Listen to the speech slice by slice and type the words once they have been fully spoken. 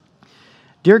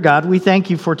Dear God, we thank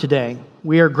you for today.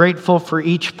 We are grateful for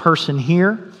each person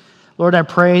here. Lord, I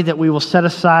pray that we will set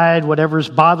aside whatever's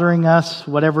bothering us,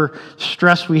 whatever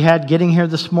stress we had getting here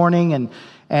this morning,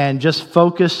 and just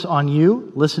focus on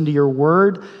you, listen to your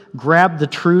word, grab the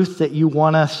truth that you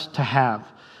want us to have.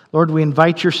 Lord, we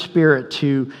invite your Spirit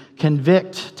to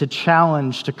convict, to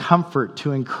challenge, to comfort,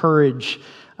 to encourage,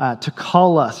 to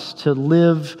call us to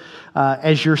live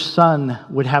as your Son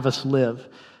would have us live,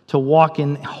 to walk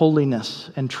in holiness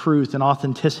and truth and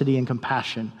authenticity and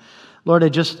compassion. Lord, I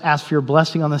just ask for your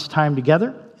blessing on this time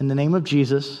together. In the name of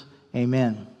Jesus,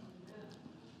 amen.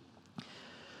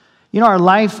 You know, our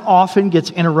life often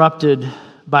gets interrupted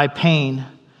by pain.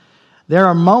 There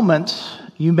are moments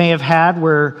you may have had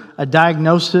where a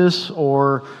diagnosis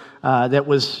or that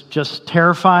was just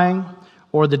terrifying,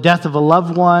 or the death of a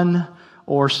loved one,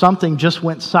 or something just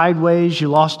went sideways, you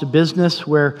lost a business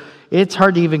where it's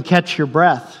hard to even catch your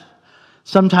breath.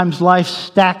 Sometimes life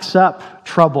stacks up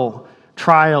trouble,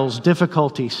 trials,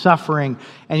 difficulty, suffering,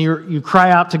 and you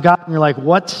cry out to God and you're like,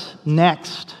 what's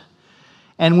next?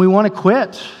 And we want to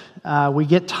quit. We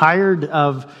get tired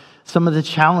of some of the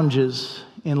challenges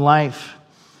in life.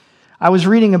 I was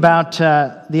reading about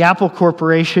the Apple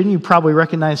Corporation. You probably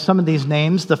recognize some of these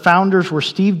names. The founders were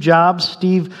Steve Jobs,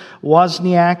 Steve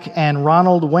Wozniak, and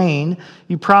Ronald Wayne.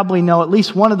 You probably know at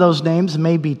least one of those names,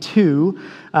 maybe two.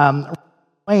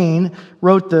 Wayne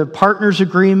wrote the partners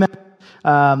agreement,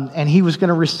 and he was going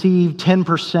to receive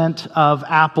 10% of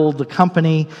Apple, the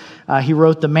company. He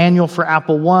wrote the manual for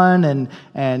Apple I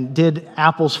and did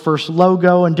Apple's first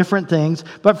logo and different things.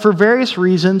 But for various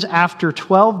reasons, after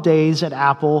 12 days at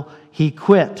Apple, he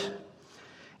quit.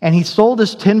 And he sold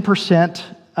his 10%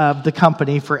 of the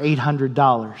company for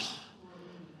 $800.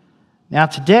 Now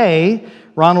today,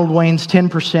 Ronald Wayne's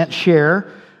 10%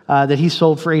 share that he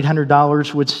sold for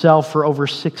 $800 would sell for over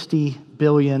 $60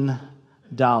 billion.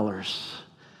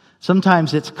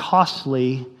 Sometimes it's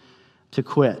costly to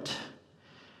quit.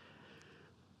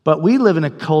 But we live in a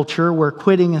culture where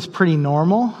quitting is pretty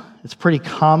normal. It's pretty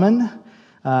common.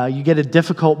 You get a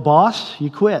difficult boss,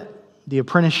 you quit. The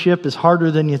apprenticeship is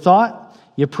harder than you thought,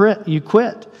 you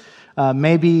quit.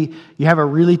 Maybe you have a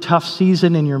really tough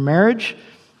season in your marriage,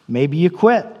 maybe you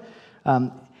quit.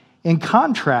 In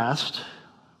contrast,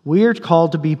 we are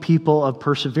called to be people of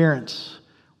perseverance.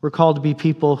 We're called to be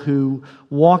people who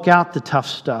walk out the tough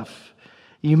stuff.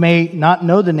 You may not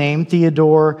know the name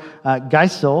Theodore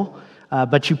Geisel,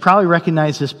 but you probably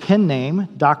recognize his pen name,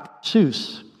 Dr.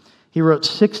 Seuss. He wrote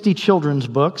 60 children's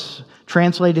books,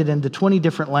 translated into 20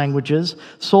 different languages,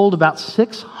 sold about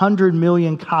 600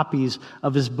 million copies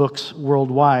of his books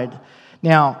worldwide.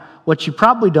 Now, what you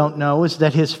probably don't know is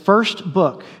that his first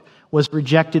book was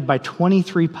rejected by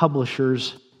 23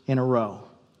 publishers in a row.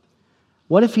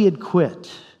 What if he had quit?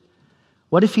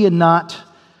 What if he had not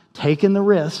taken the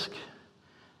risk,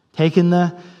 had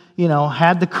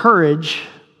the courage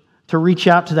to reach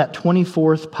out to that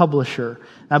 24th publisher?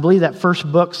 And I believe that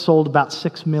first book sold about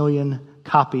 6 million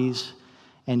copies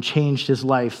and changed his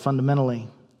life fundamentally.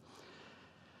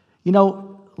 You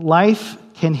know, life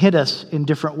can hit us in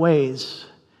different ways,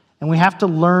 and we have to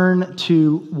learn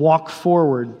to walk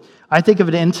forward. I think of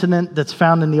an incident that's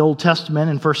found in the Old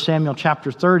Testament in 1 Samuel chapter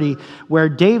 30, where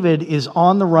David is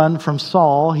on the run from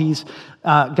Saul. He's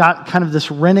got kind of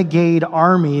this renegade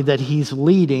army that he's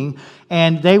leading,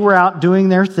 and they were out doing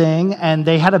their thing, and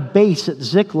they had a base at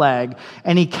Ziklag,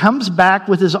 and he comes back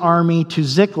with his army to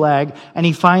Ziklag, and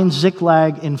he finds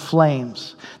Ziklag in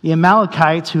flames. The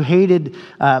Amalekites, who hated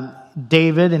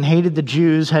David and hated the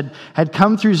Jews, had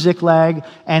come through Ziklag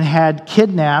and had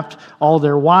kidnapped all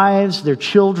their wives, their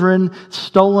children,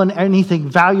 stolen anything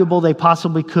valuable they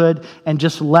possibly could, and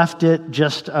just left it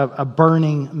just a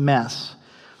burning mess.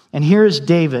 And here is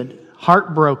David,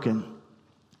 heartbroken.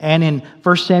 And in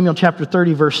 1 Samuel chapter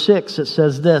 30, verse 6, it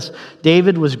says this: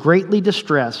 David was greatly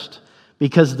distressed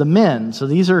because the men, so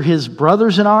these are his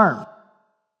brothers in arms,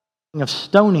 of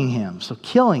stoning him, so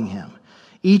killing him.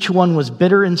 Each one was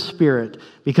bitter in spirit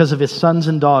because of his sons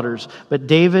and daughters, but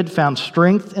David found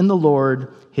strength in the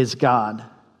Lord, his God.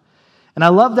 And I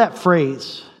love that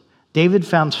phrase, David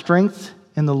found strength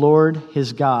in the Lord,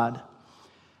 his God.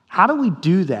 How do we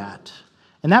do that?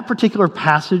 And that particular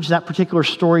passage, that particular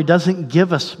story doesn't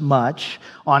give us much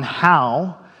on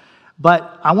how,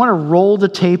 but I want to roll the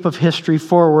tape of history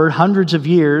forward hundreds of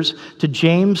years to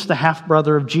James, the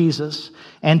half-brother of Jesus,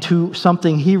 and to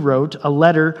something he wrote, a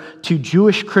letter to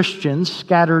Jewish Christians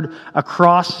scattered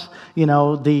across,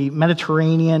 the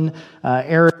Mediterranean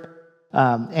area.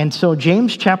 And so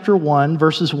James chapter 1,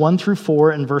 verses 1 through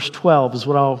 4 and verse 12 is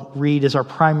what I'll read as our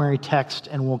primary text,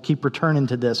 and we'll keep returning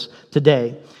to this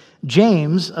today.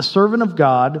 James, a servant of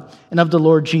God and of the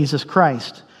Lord Jesus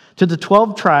Christ. To the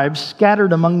 12 tribes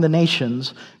scattered among the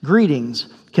nations, greetings.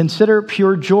 Consider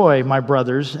pure joy, my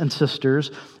brothers and sisters,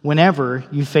 whenever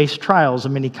you face trials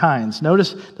of many kinds.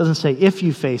 Notice it doesn't say if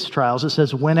you face trials, it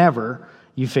says whenever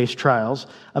you face trials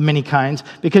of many kinds,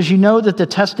 because you know that the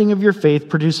testing of your faith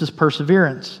produces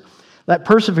perseverance. Let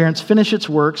perseverance finish its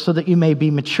work so that you may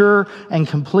be mature and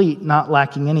complete, not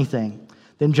lacking anything.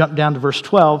 Then jump down to verse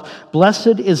 12.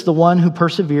 Blessed is the one who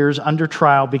perseveres under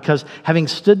trial, because having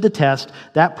stood the test,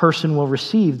 that person will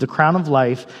receive the crown of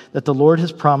life that the Lord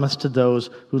has promised to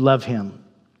those who love him.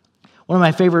 One of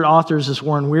my favorite authors is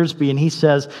Warren Wiersbe, and he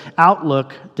says,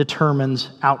 outlook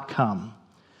determines outcome.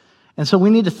 And so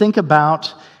we need to think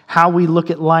about how we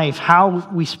look at life, how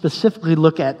we specifically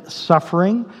look at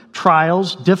suffering,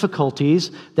 trials, difficulties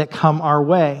that come our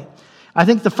way. I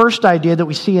think the first idea that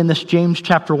we see in this James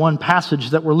chapter 1 passage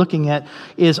that we're looking at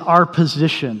is our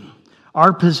position.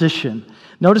 Our position.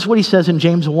 Notice what he says in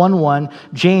James 1:1,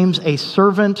 James, a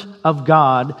servant of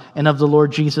God and of the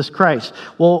Lord Jesus Christ.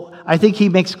 Well, I think he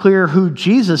makes clear who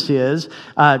Jesus is.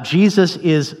 Jesus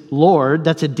is Lord.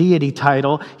 That's a deity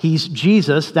title. He's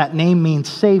Jesus. That name means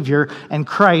Savior. And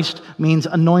Christ means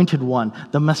Anointed One,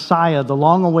 the Messiah, the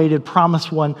long-awaited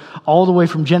promised one, all the way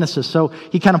from Genesis. So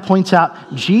he kind of points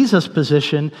out Jesus'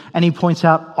 position, and he points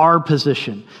out our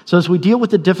position. So as we deal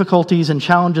with the difficulties and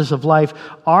challenges of life,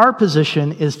 our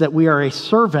position is that we are a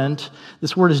servant.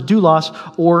 This word is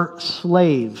doulos, or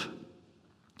slave.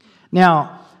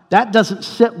 Now, that doesn't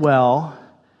sit well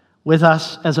with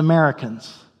us as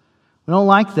Americans. We don't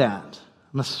like that.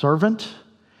 I'm a servant.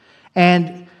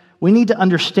 And we need to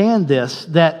understand this,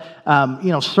 that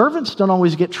servants don't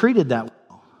always get treated that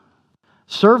well.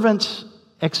 Servants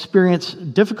experience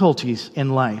difficulties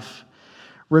in life.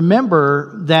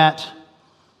 Remember that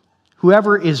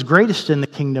whoever is greatest in the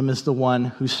kingdom is the one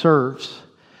who serves.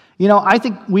 I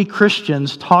think we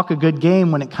Christians talk a good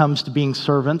game when it comes to being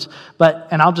servants,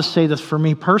 and I'll just say this for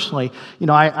me personally,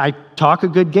 I talk a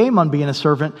good game on being a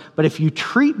servant, but if you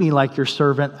treat me like your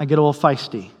servant, I get a little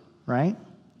feisty, right?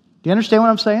 Do you understand what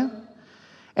I'm saying?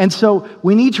 And so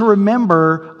we need to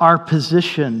remember our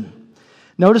position.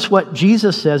 Notice what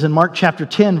Jesus says in Mark chapter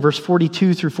 10, verse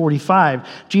 42 through 45.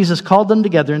 Jesus called them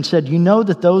together and said, you know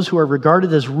that those who are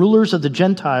regarded as rulers of the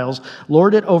Gentiles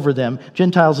lord it over them.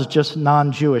 Gentiles is just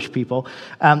non-Jewish people.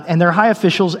 And their high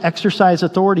officials exercise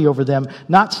authority over them.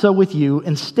 Not so with you.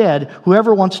 Instead,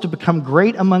 whoever wants to become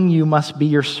great among you must be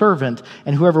your servant,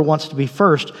 and whoever wants to be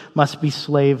first must be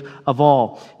slave of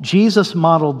all. Jesus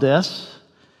modeled this.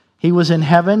 He was in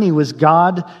heaven. He was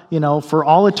God, for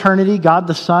all eternity, God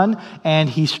the Son, and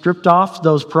he stripped off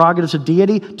those prerogatives of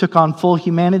deity, took on full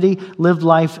humanity, lived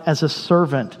life as a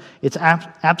servant. It's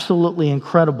absolutely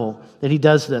incredible that he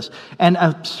does this. And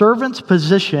a servant's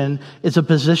position is a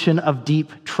position of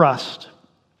deep trust.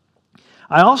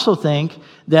 I also think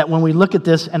that when we look at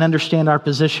this and understand our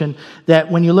position,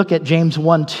 that when you look at James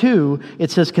 1:2,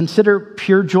 it says, consider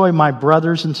pure joy, my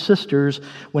brothers and sisters,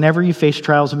 whenever you face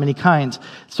trials of many kinds.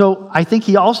 So I think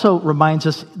he also reminds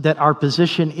us that our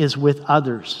position is with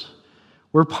others.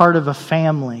 We're part of a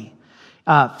family.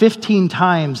 15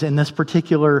 times in this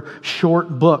particular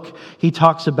short book, he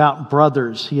talks about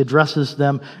brothers. He addresses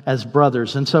them as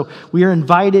brothers. And so we are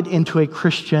invited into a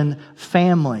Christian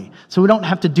family. So we don't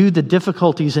have to do the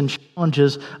difficulties and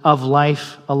challenges of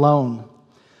life alone.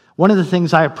 One of the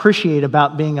things I appreciate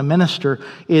about being a minister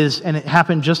is, and it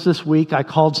happened just this week, I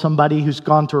called somebody who's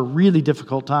gone through a really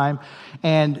difficult time,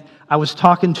 and I was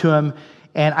talking to him,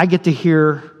 and I get to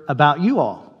hear about you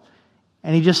all.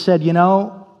 And he just said,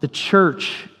 the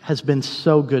church has been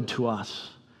so good to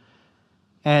us.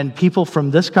 And people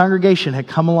from this congregation had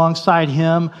come alongside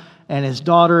him and his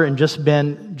daughter and just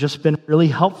been really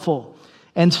helpful.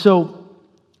 And so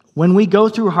when we go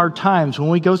through hard times, when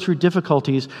we go through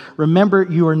difficulties, remember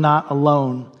you are not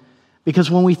alone. Because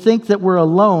when we think that we're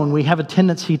alone, we have a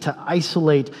tendency to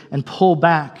isolate and pull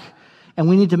back. And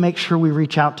we need to make sure we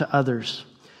reach out to others.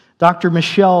 Dr.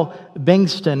 Michelle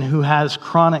Bengston, who has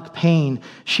chronic pain,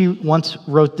 she once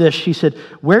wrote this. She said,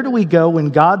 where do we go when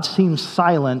God seems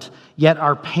silent, yet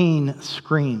our pain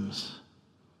screams?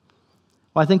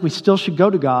 Well, I think we still should go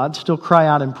to God, still cry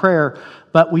out in prayer,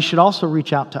 but we should also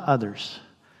reach out to others.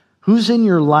 Who's in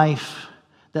your life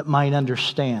that might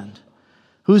understand?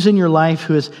 Who's in your life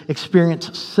who has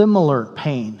experienced similar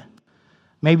pain?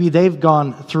 Maybe they've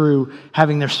gone through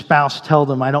having their spouse tell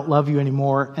them, I don't love you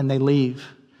anymore, and they leave.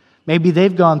 Maybe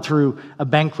they've gone through a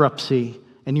bankruptcy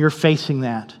and you're facing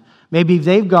that. Maybe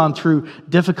they've gone through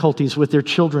difficulties with their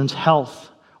children's health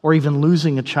or even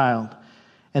losing a child,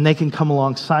 and they can come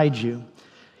alongside you.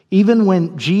 Even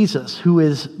when Jesus, who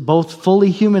is both fully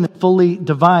human and fully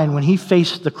divine, when he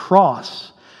faced the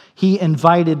cross, he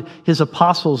invited his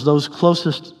apostles, those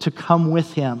closest, to come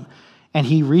with him. And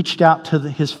he reached out to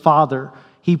his Father.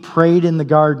 He prayed in the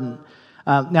garden.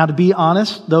 Now, to be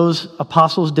honest, those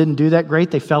apostles didn't do that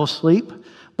great. They fell asleep.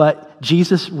 But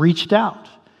Jesus reached out.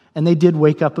 And they did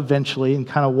wake up eventually and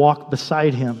kind of walk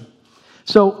beside him.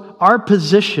 So our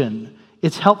position,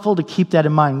 it's helpful to keep that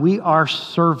in mind. We are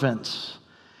servants.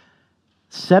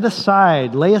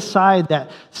 Lay aside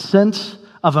that sense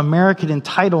of American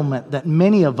entitlement that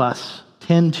many of us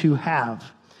tend to have.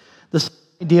 This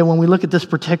idea, when we look at this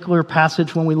particular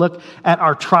passage, when we look at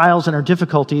our trials and our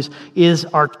difficulties, is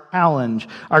our challenge.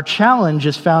 Our challenge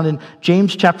is found in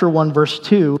James chapter 1, verse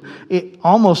 2. It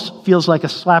almost feels like a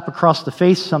slap across the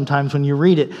face sometimes when you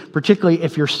read it, particularly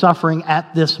if you're suffering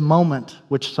at this moment,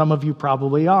 which some of you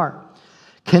probably are.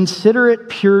 Consider it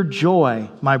pure joy,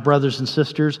 my brothers and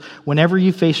sisters, whenever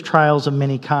you face trials of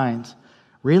many kinds.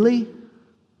 Really?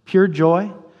 Pure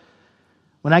joy?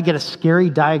 When I get a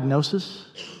scary diagnosis?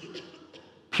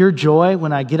 Pure joy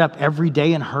when I get up every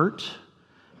day and hurt?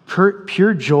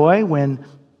 Pure joy when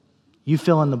you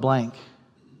fill in the blank?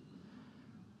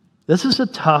 This is a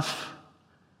tough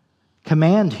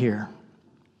command here.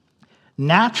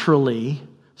 Naturally,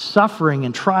 suffering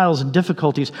and trials and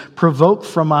difficulties provoke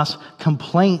from us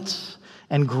complaints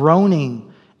and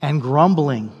groaning and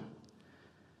grumbling.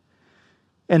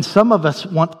 And some of us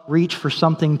want to reach for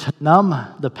something to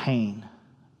numb the pain.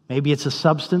 Maybe it's a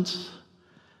substance.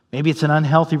 Maybe it's an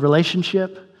unhealthy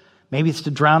relationship. Maybe it's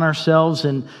to drown ourselves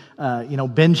in,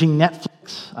 binging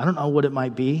Netflix. I don't know what it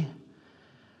might be.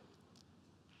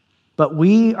 But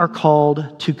we are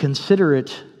called to consider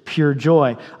it pure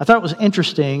joy. I thought it was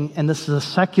interesting, and this is a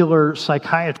secular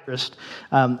psychiatrist,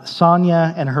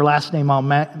 Sonia, and her last name I'll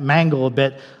mangle a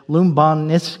bit,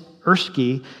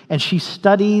 Lubomirski, and she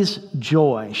studies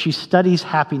joy. She studies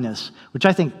happiness, which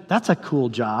I think that's a cool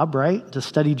job, right? To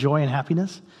study joy and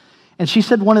happiness. And she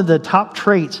said one of the top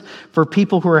traits for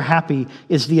people who are happy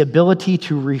is the ability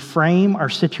to reframe our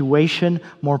situation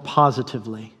more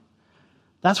positively.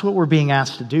 That's what we're being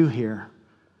asked to do here.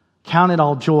 Count it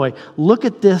all joy. Look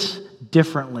at this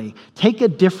differently. Take a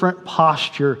different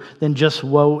posture than just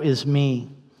woe is me.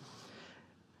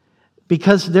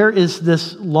 Because there is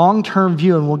this long-term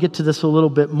view, and we'll get to this a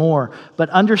little bit more, but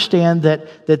understand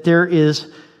that there is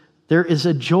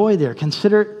a joy there.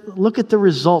 Look at the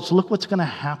results. Look what's going to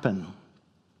happen.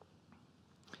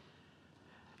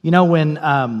 You know, when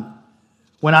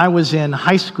I was in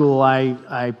high school,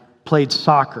 I played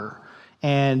soccer,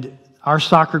 and our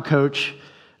soccer coach,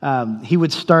 he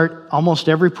would start almost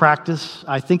every practice.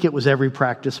 I think it was every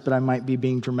practice, but I might be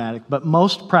being dramatic. But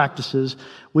most practices,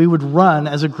 we would run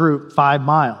as a group 5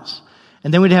 miles.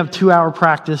 And then we'd have 2-hour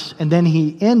practice, and then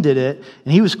he ended it,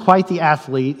 and he was quite the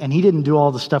athlete, and he didn't do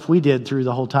all the stuff we did through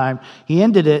the whole time. He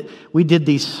ended it, we did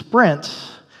these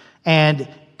sprints, and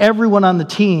everyone on the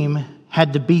team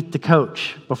had to beat the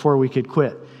coach before we could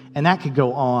quit. And that could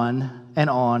go on and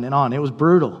on and on. It was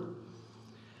brutal.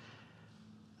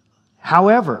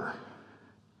 However,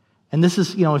 and this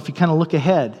is, if you kind of look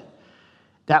ahead,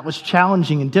 that was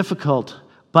challenging and difficult,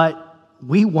 but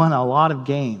we won a lot of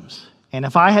games. And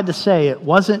if I had to say, it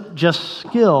wasn't just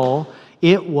skill,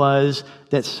 it was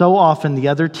that so often the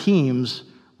other teams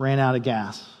ran out of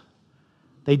gas.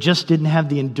 They just didn't have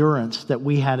the endurance that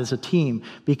we had as a team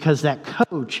because that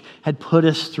coach had put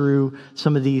us through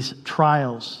some of these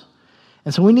trials.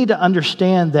 And so we need to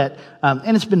understand that,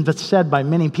 and it's been said by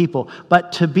many people,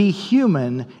 but to be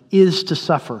human is to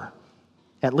suffer,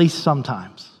 at least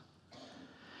sometimes.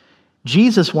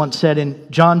 Jesus once said in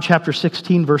John chapter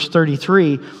 16, verse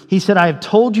 33, he said, I have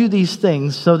told you these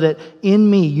things so that in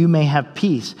me you may have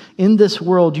peace. In this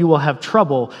world you will have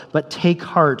trouble, but take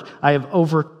heart, I have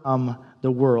overcome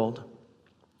the world.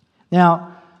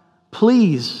 Now,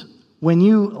 please, when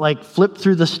you flip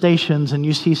through the stations and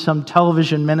you see some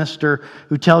television minister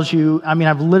who tells you,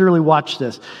 I've literally watched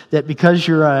this, that because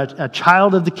you're a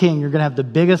child of the king, you're going to have the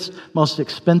biggest, most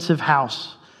expensive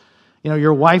house.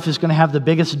 Your wife is going to have the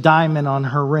biggest diamond on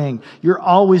her ring. You're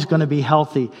always going to be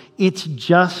healthy. It's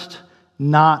just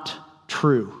not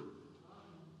true.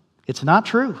 It's not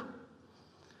true.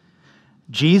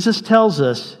 Jesus tells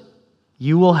us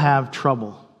you will have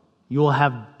trouble. You will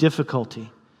have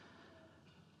difficulty.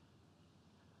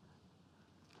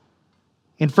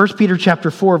 In 1 Peter chapter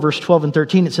 4, verse 12 and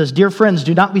 13, it says, Dear friends,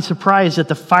 do not be surprised at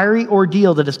the fiery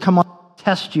ordeal that has come on to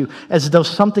test you, as though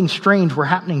something strange were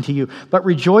happening to you. But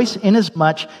rejoice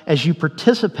inasmuch as you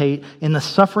participate in the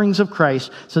sufferings of Christ,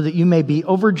 so that you may be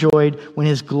overjoyed when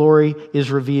his glory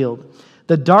is revealed.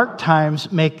 The dark times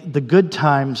make the good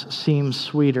times seem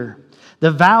sweeter.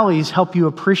 The valleys help you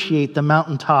appreciate the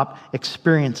mountaintop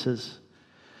experiences.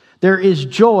 There is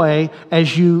joy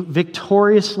as you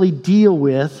victoriously deal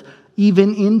with,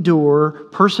 even endure,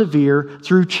 persevere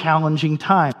through challenging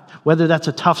times. Whether that's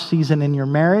a tough season in your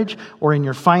marriage or in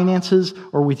your finances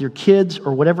or with your kids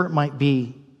or whatever it might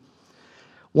be.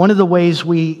 One of the ways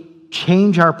we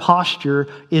change our posture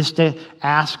is to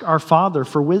ask our Father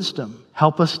for wisdom.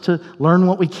 Help us to learn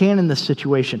what we can in this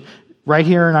situation. Right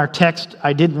here in our text,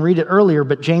 I didn't read it earlier,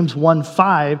 but James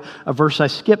 1:5, a verse I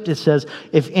skipped, it says,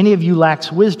 "If any of you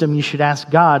lacks wisdom, you should ask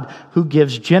God, who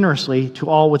gives generously to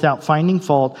all without finding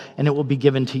fault, and it will be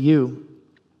given to you."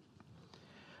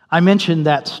 I mentioned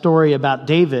that story about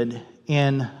David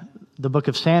in the book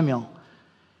of Samuel.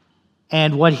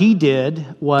 And what he did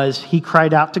was he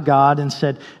cried out to God and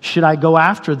said, "Should I go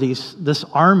after this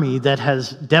army that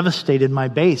has devastated my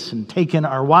base and taken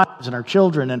our wives and our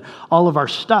children and all of our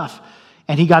stuff?"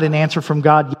 And he got an answer from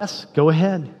God, "Yes, go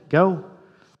ahead, go."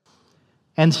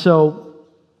 And so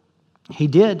he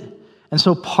did. And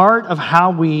so part of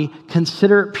how we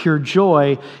consider it pure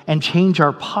joy and change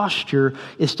our posture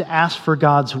is to ask for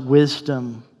God's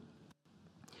wisdom.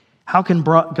 How can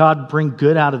God bring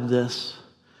good out of this?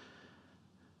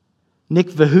 Nick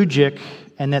Vujicic,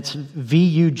 and that's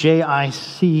Vujic,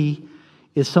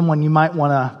 is someone you might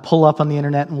want to pull up on the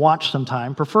internet and watch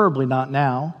sometime, preferably not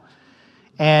now.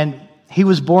 And he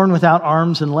was born without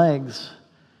arms and legs.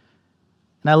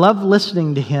 And I love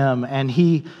listening to him, and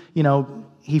he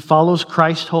follows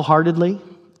Christ wholeheartedly,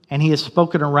 and he has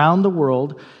spoken around the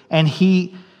world, and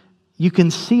you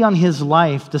can see on his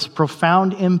life this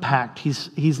profound impact.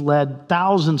 He's led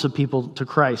thousands of people to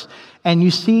Christ. And you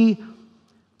see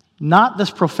not this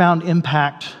profound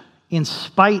impact in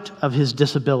spite of his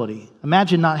disability.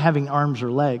 Imagine not having arms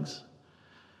or legs,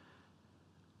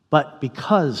 but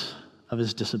because of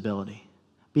his disability,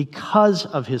 because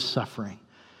of his suffering.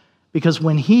 Because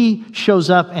when he shows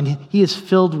up and he is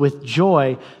filled with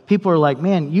joy, people are like,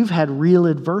 "Man, you've had real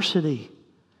adversity."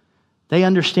 They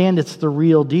understand it's the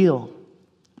real deal.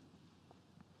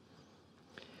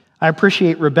 I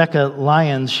appreciate Rebecca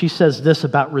Lyons. She says this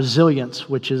about resilience,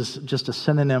 which is just a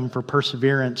synonym for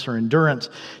perseverance or endurance.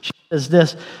 She says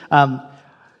this,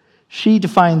 she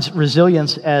defines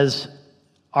resilience as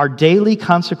our daily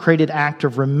consecrated act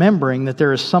of remembering that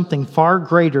there is something far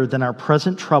greater than our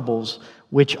present troubles,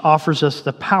 which offers us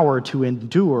the power to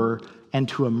endure and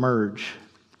to emerge,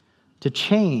 to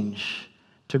change,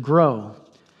 to grow.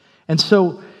 And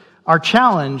so our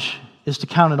challenge is to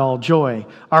count it all joy.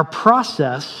 Our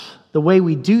process, the way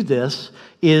we do this,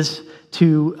 is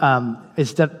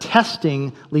that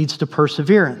testing leads to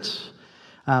perseverance.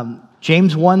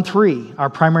 James 1:3, our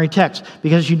primary text,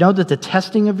 because you know that the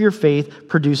testing of your faith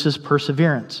produces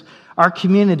perseverance. Our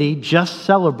community just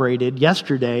celebrated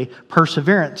yesterday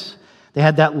perseverance. They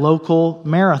had that local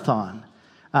marathon.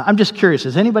 I'm just curious,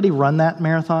 has anybody run that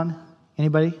marathon?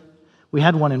 Anybody? We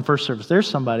had one in first service. There's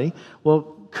somebody.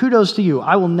 Well, kudos to you.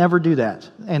 I will never do that.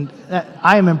 And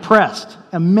I am impressed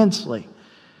immensely.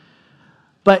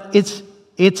 But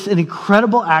it's an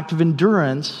incredible act of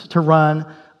endurance to run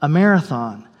a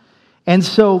marathon. And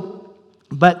so,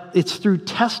 but it's through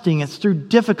testing, it's through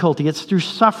difficulty, it's through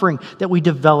suffering that we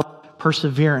develop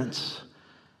perseverance.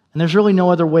 And there's really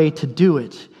no other way to do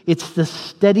it. It's the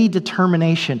steady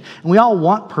determination. And we all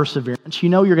want perseverance. You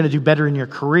know you're going to do better in your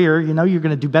career. You know you're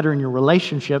going to do better in your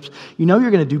relationships. You know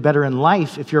you're going to do better in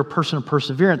life if you're a person of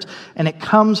perseverance. And it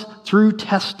comes through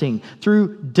testing,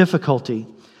 through difficulty.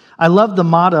 I love the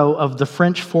motto of the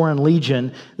French Foreign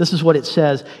Legion. This is what it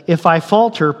says: "If I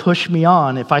falter, push me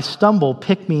on. If I stumble,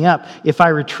 pick me up. If I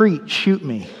retreat, shoot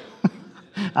me."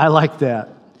 I like that.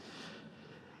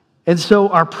 And so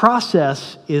our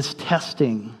process is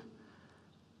testing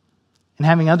and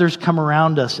having others come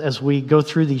around us as we go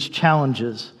through these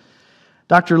challenges.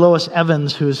 Dr. Lois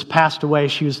Evans, who has passed away,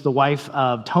 she was the wife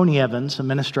of Tony Evans, a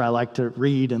minister I like to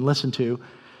read and listen to.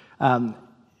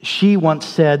 She once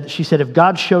said, "If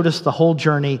God showed us the whole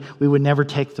journey, we would never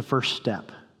take the first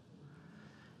step."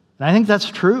 And I think that's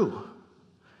true.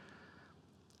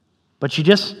 But he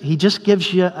just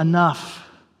gives you enough.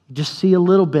 You just see a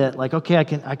little bit, like, okay, I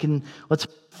can, let's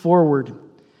forward.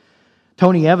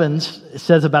 Tony Evans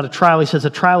says about a trial, he says,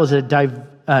 "A trial is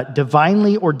a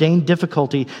divinely ordained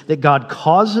difficulty that God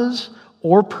causes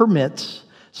or permits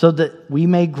so that he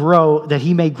may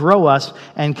grow us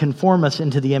and conform us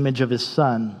into the image of his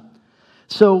Son."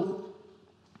 So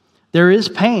there is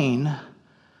pain,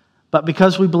 but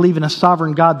because we believe in a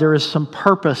sovereign God, there is some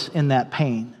purpose in that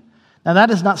pain. Now,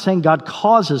 that is not saying God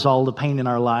causes all the pain in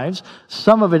our lives.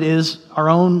 Some of it is our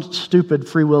own stupid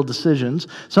free will decisions.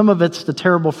 Some of it's the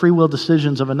terrible free will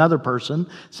decisions of another person.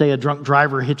 Say a drunk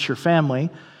driver hits your family.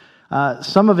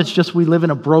 Some of it's just we live in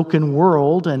a broken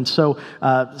world, and so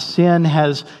sin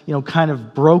has, kind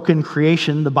of broken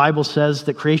creation. The Bible says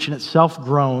that creation itself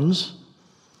groans.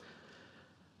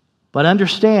 But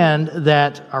understand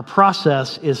that our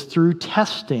process is through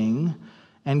testing,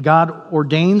 and God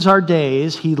ordains our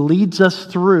days. He leads us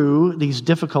through these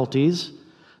difficulties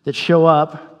that show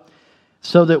up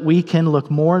so that we can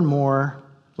look more and more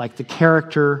like the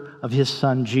character of His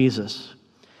Son, Jesus.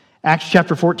 Acts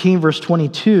chapter 14, verse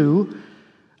 22,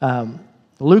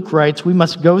 Luke writes, "We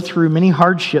must go through many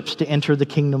hardships to enter the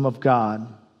kingdom of God."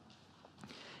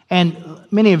 And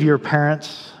many of you are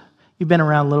parents. You've been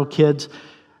around little kids.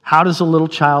 How does a little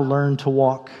child learn to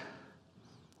walk?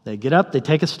 They get up, they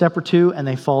take a step or two, and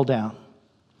they fall down.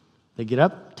 They get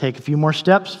up, take a few more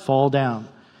steps, fall down.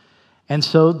 And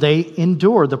so they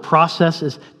endure. The process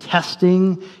is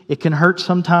testing. It can hurt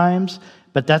sometimes,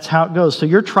 but that's how it goes. So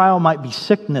your trial might be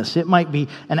sickness. It might be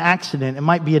an accident. It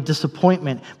might be a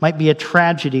disappointment. It might be a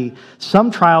tragedy.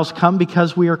 Some trials come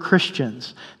because we are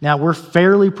Christians. Now, we're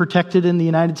fairly protected in the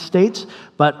United States,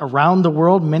 but around the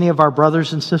world, many of our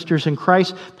brothers and sisters in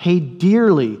Christ pay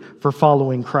dearly for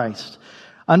following Christ.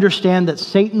 Understand that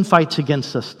Satan fights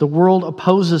against us. The world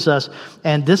opposes us,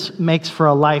 and this makes for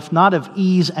a life not of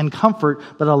ease and comfort,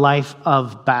 but a life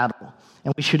of battle.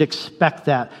 And we should expect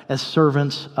that as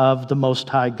servants of the Most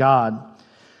High God.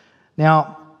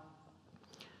 Now,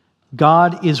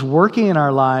 God is working in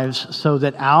our lives so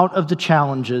that out of the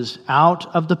challenges,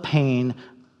 out of the pain,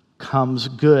 comes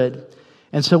good.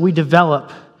 And so we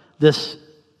develop this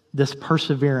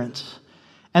perseverance.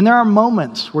 And there are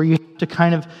moments where you have to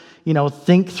kind of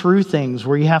think through things,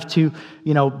 where you have to,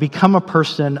 become a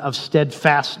person of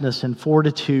steadfastness and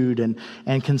fortitude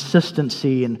and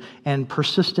consistency and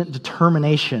persistent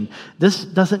determination. This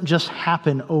doesn't just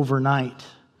happen overnight.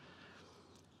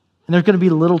 And there's going to be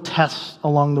little tests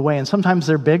along the way. And sometimes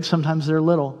they're big, sometimes they're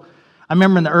little. I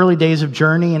remember in the early days of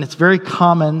Journey, and it's very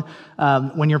common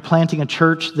when you're planting a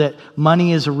church that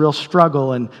money is a real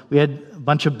struggle. And we had a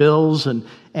bunch of bills, and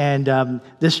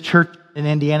this church in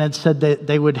Indiana had said that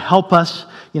they would help us.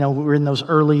 We were in those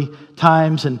early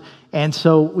times, and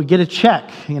so we get a check.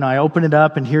 I open it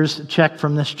up, and here's a check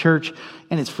from this church,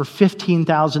 and it's for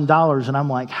 $15,000. And I'm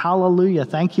like, hallelujah,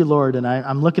 thank you, Lord. And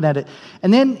I'm looking at it.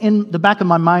 And then in the back of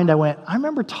my mind, I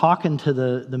remember talking to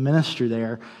the minister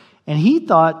there, and he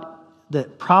thought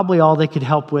that probably all they could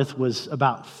help with was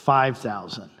about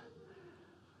 $5,000.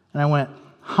 And I went,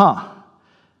 I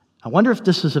wonder if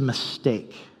this is a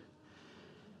mistake.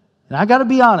 And I got to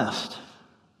be honest,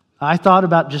 I thought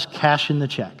about just cashing the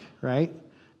check, right?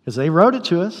 Because they wrote it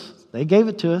to us, they gave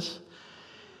it to us.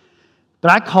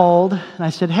 But I called and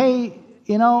I said, hey,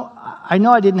 I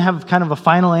know I didn't have kind of a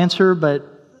final answer, but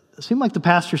it seemed like the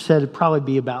pastor said it'd probably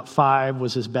be about 5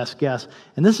 was his best guess.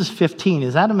 And this is 15.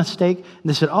 Is that a mistake? And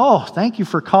they said, oh, thank you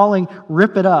for calling.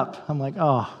 Rip it up. I'm like,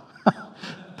 oh,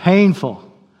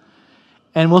 painful.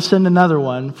 And we'll send another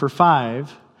one for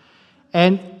 5.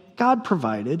 And God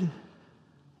provided.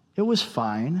 It was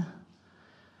fine.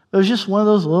 It was just one of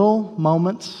those little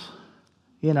moments,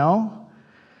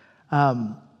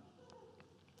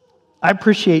 I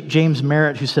appreciate James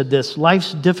Merritt, who said this: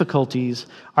 life's difficulties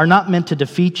are not meant to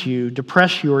defeat you,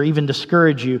 depress you, or even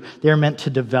discourage you. They're meant to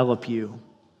develop you.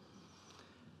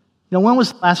 When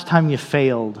was the last time you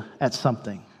failed at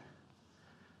something?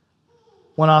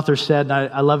 One author said, and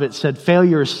I love it, said,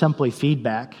 failure is simply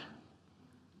feedback.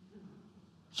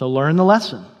 So learn the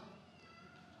lesson.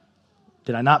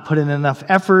 Did I not put in enough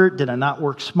effort? Did I not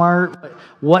work smart?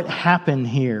 What happened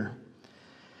here?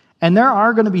 And there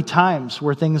are going to be times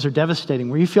where things are devastating,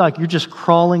 where you feel like you're just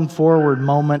crawling forward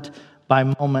moment by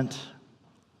moment.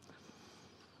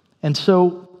 And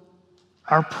so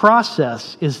our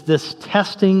process is this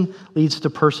testing leads to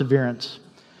perseverance.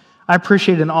 I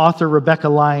appreciate an author, Rebecca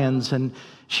Lyons, and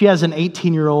she has an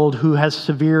 18-year-old who has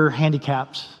severe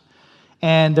handicaps.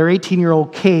 And their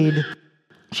 18-year-old Cade,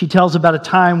 she tells about a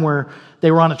time where they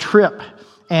were on a trip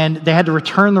and they had to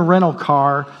return the rental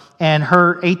car. And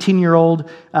her 18-year-old,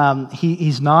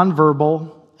 he's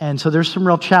nonverbal, and so there's some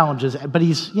real challenges. But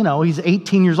he's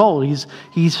 18 years old.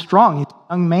 He's strong. He's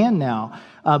a young man now.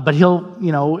 But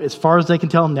he'll, as far as they can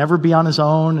tell, never be on his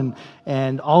own,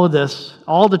 and all of this,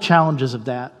 all the challenges of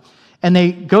that. And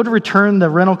they go to return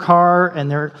the rental car, and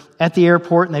they're at the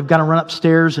airport, and they've got to run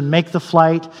upstairs and make the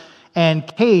flight. And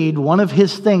Cade, one of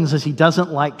his things is he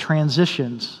doesn't like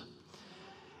transitions.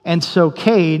 And so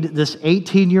Cade, this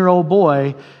 18-year-old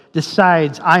boy,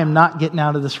 decides, I am not getting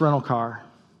out of this rental car.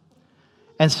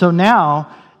 And so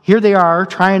now, here they are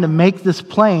trying to make this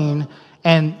plane,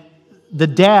 and the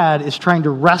dad is trying to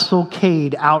wrestle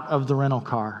Cade out of the rental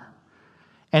car.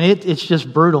 And it's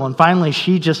just brutal. And finally,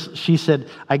 she said,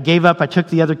 I gave up. I took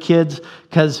the other kids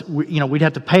because we'd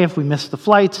have to pay if we missed the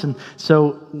flights. And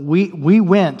so we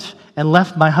went and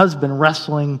left my husband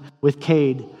wrestling with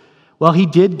Cade. Well, he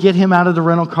did get him out of the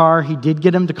rental car. He did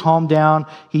get him to calm down.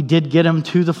 He did get him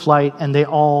to the flight, and they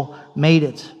all made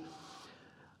it.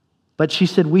 But she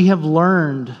said, we have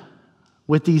learned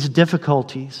with these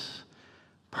difficulties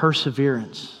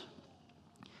perseverance.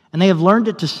 And they have learned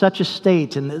it to such a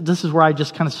state, and this is where I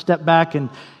just kind of step back, and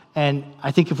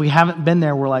I think if we haven't been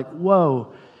there, we're like,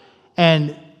 whoa.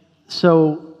 And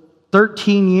so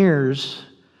 13 years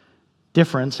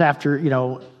difference after,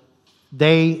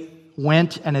 they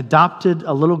went and adopted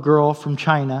a little girl from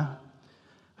China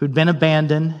who'd been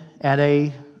abandoned at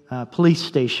a police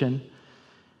station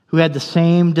who had the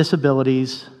same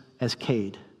disabilities as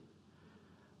Cade,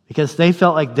 because they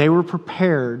felt like they were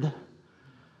prepared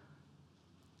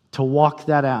to walk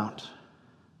that out.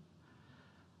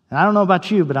 And I don't know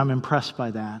about you, but I'm impressed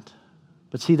by that.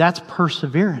 But see, that's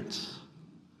perseverance.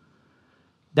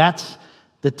 That's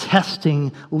the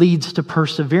testing leads to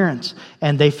perseverance.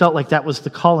 And they felt like that was the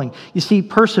calling. You see,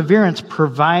 perseverance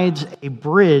provides a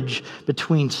bridge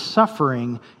between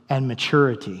suffering and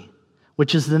maturity,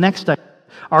 which is the next step.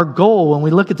 Our goal, when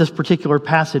we look at this particular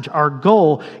passage, our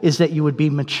goal is that you would be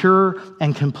mature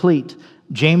and complete.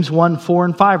 James 1, 4,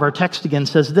 and 5, our text again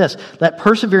says this, let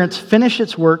perseverance finish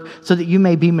its work so that you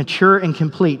may be mature and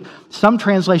complete. Some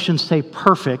translations say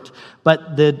perfect,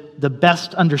 but the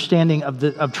best understanding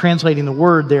of translating the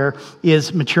word there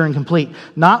is mature and complete.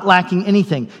 Not lacking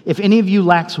anything. If any of you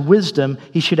lacks wisdom,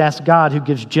 he should ask God, who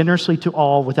gives generously to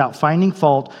all without finding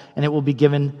fault, and it will be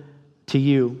given to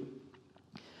you.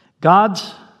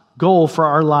 God's goal for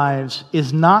our lives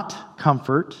is not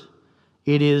comfort,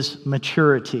 it is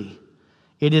maturity.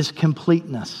 It is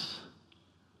completeness.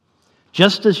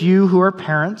 Just as you who are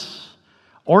parents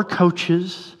or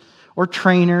coaches or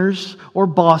trainers or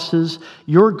bosses,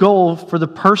 your goal for the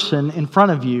person in front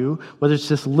of you, whether it's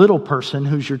this little person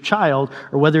who's your child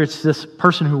or whether it's this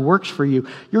person who works for you,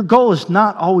 your goal is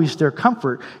not always their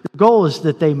comfort. Your goal is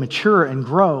that they mature and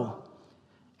grow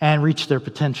and reach their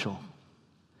potential.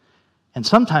 And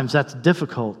sometimes that's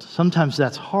difficult. Sometimes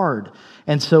that's hard.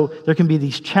 And so there can be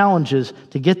these challenges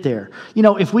to get there.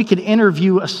 If we could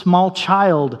interview a small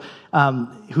child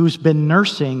who's been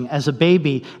nursing as a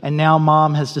baby and now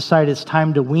mom has decided it's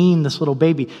time to wean this little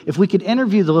baby. If we could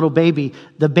interview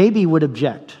the baby would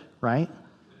object, right?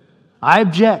 I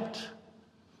object.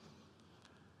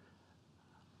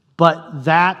 But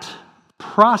that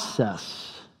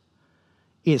process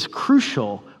is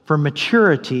crucial for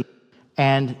maturity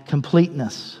and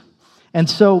completeness. And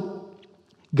so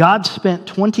God spent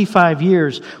 25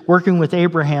 years working with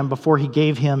Abraham before he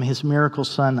gave him his miracle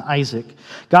son, Isaac.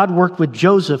 God worked with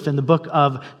Joseph in the book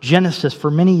of Genesis for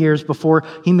many years before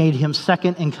he made him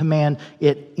second in command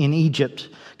in Egypt.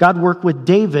 God worked with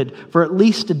David for at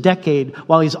least a decade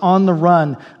while he's on the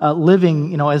run,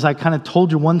 living, as I kind of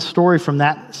told you one story from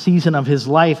that season of his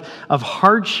life of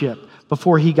hardship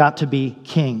before he got to be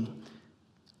king.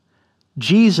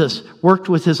 Jesus worked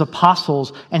with his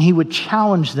apostles and he would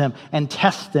challenge them and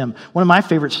test them. One of my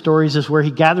favorite stories is where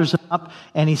he gathers them up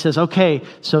and he says, okay,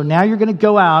 so now you're going to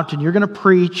go out and you're going to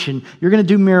preach and you're going to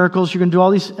do miracles, you're going to do all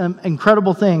these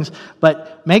incredible things,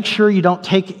 but make sure you don't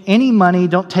take any money,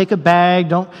 don't take a bag,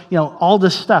 don't, all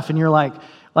this stuff. And you're like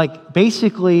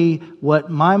basically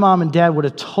what my mom and dad would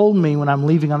have told me when I'm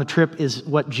leaving on a trip is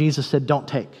what Jesus said, don't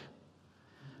take.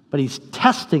 But he's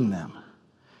testing them.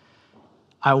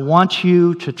 I want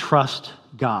you to trust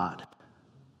God,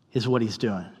 is what he's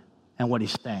doing and what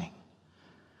he's saying.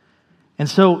 And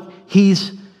so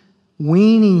he's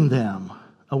weaning them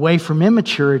away from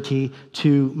immaturity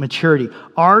to maturity.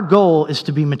 Our goal is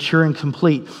to be mature and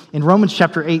complete. In Romans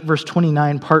chapter 8, verse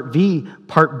 29, part B,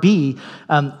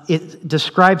 it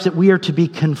describes that we are to be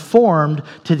conformed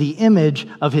to the image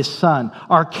of his Son.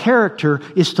 Our character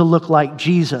is to look like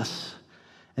Jesus.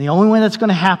 And the only way that's going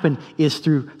to happen is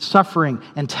through suffering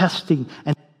and testing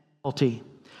and difficulty.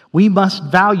 We must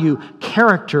value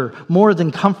character more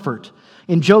than comfort.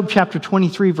 In Job chapter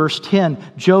 23, verse 10,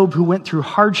 Job, who went through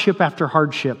hardship after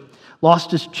hardship,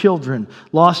 lost his children,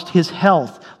 lost his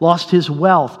health, lost his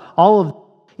wealth,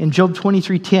 in Job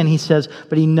 23:10, he says,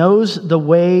 but he knows the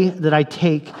way that I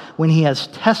take. When he has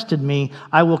tested me,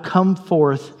 I will come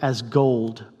forth as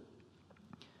gold.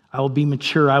 I will be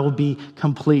mature. I will be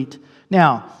complete.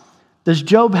 Now, Does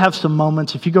Job have some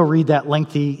moments? If you go read that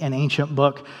lengthy and ancient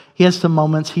book, he has some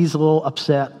moments. He's a little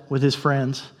upset with his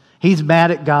friends. He's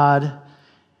mad at God.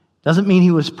 Doesn't mean he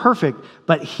was perfect,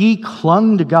 but he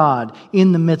clung to God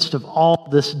in the midst of all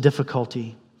this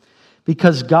difficulty.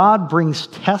 Because God brings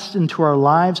tests into our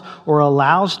lives or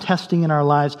allows testing in our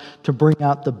lives to bring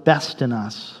out the best in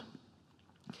us.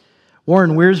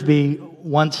 Warren Wiersbe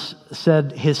once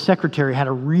said his secretary had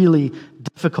a really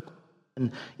difficult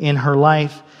in her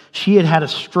life. She had had a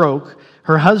stroke.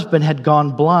 Her husband had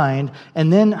gone blind,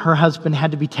 and then her husband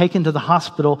had to be taken to the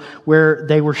hospital where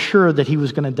they were sure that he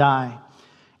was going to die.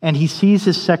 And he sees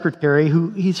his secretary, who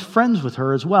he's friends with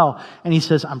her as well, and he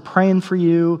says, "I'm praying for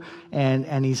you." And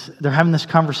they're having this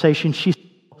conversation. She said,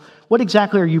 "What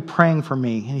exactly are you praying for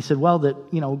me?" And he said, "Well, that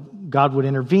God would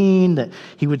intervene, that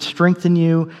He would strengthen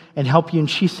you and help you." And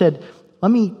she said,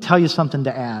 "Let me tell you something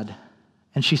to add."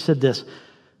 And she said this: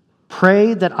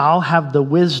 "Pray that I'll have the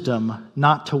wisdom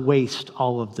not to waste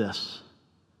all of this.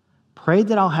 Pray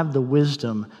that I'll have the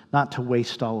wisdom not to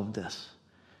waste all of this."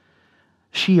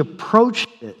 She approached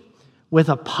it with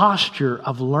a posture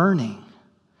of learning,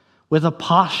 with a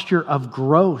posture of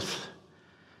growth.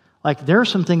 Like, there are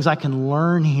some things I can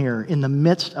learn here in the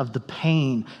midst of the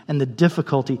pain and the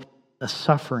difficulty, the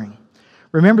suffering.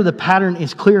 Remember, the pattern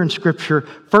is clear in Scripture.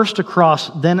 First a cross,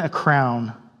 then a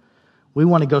crown. We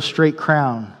want to go straight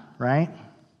crown, right?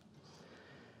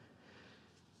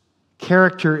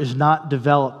 Character is not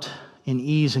developed in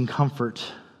ease and comfort,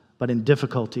 but in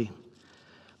difficulty.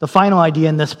 The final idea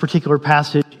in this particular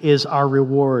passage is our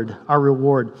reward. Our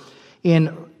reward.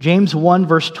 In James 1,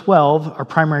 verse 12, our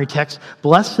primary text,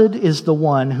 "Blessed is the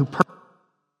one who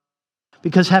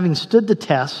because having stood the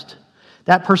test,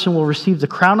 that person will receive the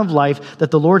crown of life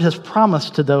that the Lord has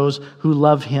promised to those who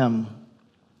love Him."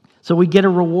 So we get a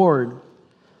reward.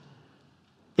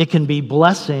 It can be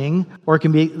blessing, or it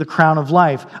can be the crown of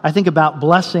life. I think about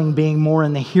blessing being more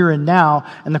in the here and now,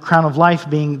 and the crown of life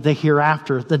being the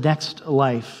hereafter, the next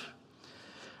life.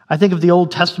 I think of the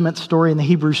Old Testament story in the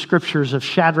Hebrew Scriptures of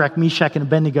Shadrach, Meshach, and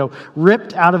Abednego,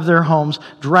 ripped out of their homes,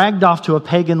 dragged off to a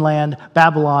pagan land,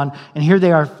 Babylon, and here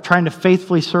they are trying to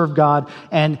faithfully serve God,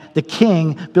 and the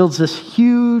king builds this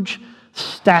huge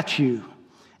statue.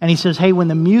 And he says, "Hey, when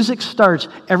the music starts,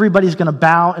 everybody's going to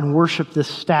bow and worship this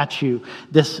statue."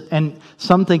 And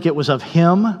some think it was of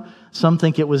him. Some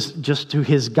think it was just to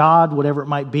his God, whatever it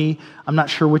might be. I'm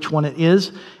not sure which one it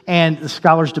is. And the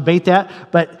scholars debate that.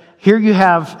 But here you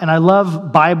have, and I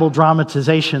love Bible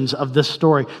dramatizations of this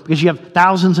story, because you have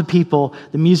thousands of people,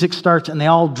 the music starts, and they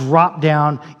all drop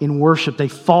down in worship. They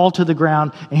fall to the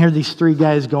ground, and here are these three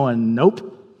guys going, "Nope."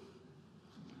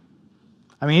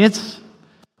 I mean,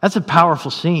 that's a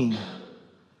powerful scene.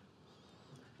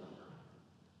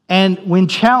 And when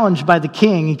challenged by the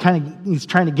king, he's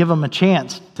trying to give him a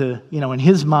chance to, in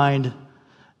his mind,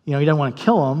 he doesn't want to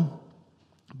kill him,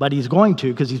 but he's going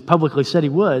to, because he's publicly said he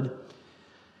would.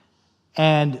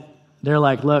 And they're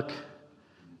like, "Look,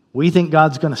 we think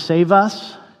God's going to save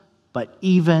us, but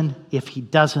even if He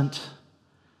doesn't,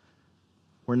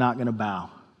 we're not going to bow.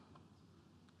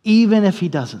 Even if He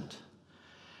doesn't.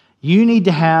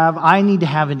 I need to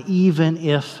have an even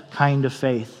if kind of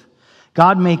faith.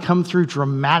 God may come through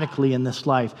dramatically in this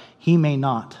life. He may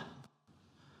not.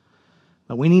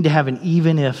 But we need to have an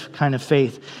even if kind of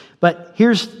faith." But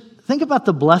think about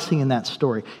the blessing in that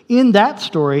story. In that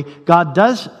story, God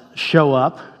does show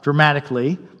up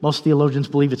dramatically. Most theologians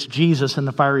believe it's Jesus in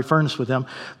the fiery furnace with them.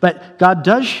 But God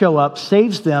does show up,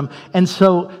 saves them, and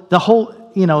so the whole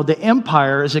the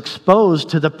empire is exposed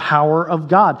to the power of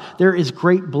God. There is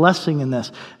great blessing in this.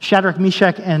 Shadrach,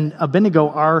 Meshach, and Abednego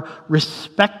are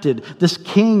respected. This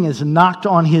king is knocked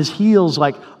on his heels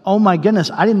like, "Oh my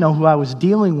goodness, I didn't know who I was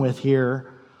dealing with here.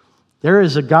 There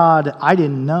is a God I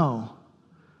didn't know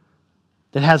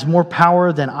that has more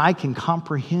power than I can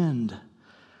comprehend."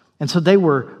 And so they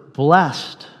were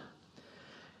blessed.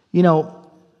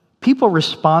 People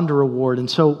respond to reward. And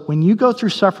so when you go through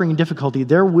suffering and difficulty,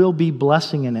 there will be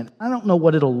blessing in it. I don't know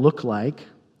what it'll look like.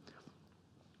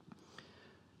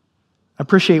 I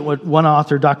appreciate what one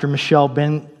author, Dr. Michelle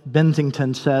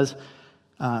Bennington, says,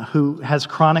 who has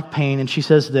chronic pain. And she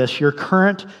says this: "Your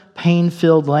current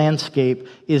pain-filled landscape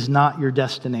is not your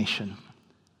destination.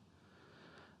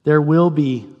 There will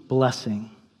be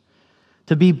blessing.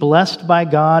 To be blessed by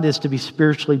God is to be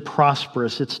spiritually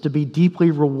prosperous. It's to be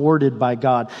deeply rewarded by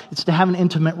God. It's to have an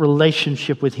intimate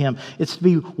relationship with Him. It's to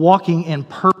be walking in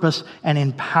purpose and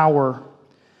in power.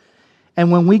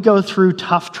 And when we go through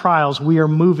tough trials, we are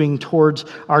moving towards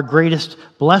our greatest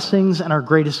blessings and our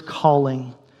greatest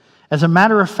calling. As a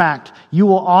matter of fact, you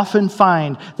will often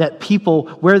find that people,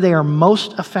 where they are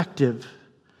most effective,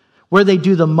 Where they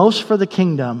do the most for the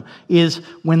kingdom is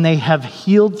when they have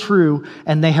healed through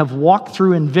and they have walked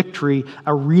through in victory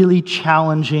a really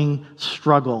challenging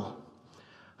struggle.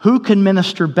 Who can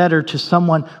minister better to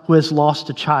someone who has lost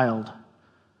a child?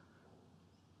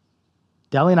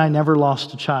 Deli and I never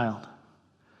lost a child.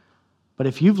 But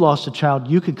if you've lost a child,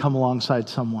 you can come alongside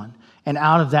someone. And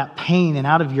out of that pain and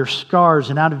out of your scars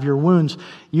and out of your wounds,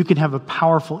 you can have a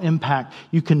powerful impact.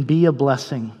 You can be a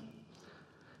blessing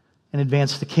and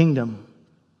advance the kingdom.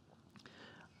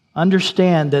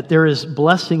 Understand that there is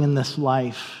blessing in this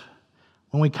life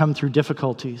when we come through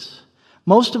difficulties.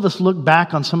 Most of us look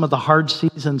back on some of the hard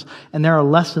seasons, and there are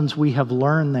lessons we have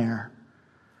learned there.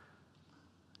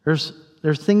 There's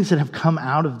things that have come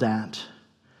out of that.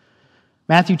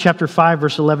 Matthew chapter 5,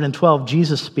 verse 11 and 12,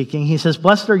 Jesus speaking, he says,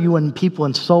 "Blessed are you when people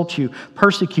insult you,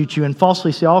 persecute you, and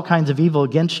falsely say all kinds of evil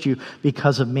against you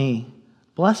because of me."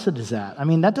 Blessed is that. I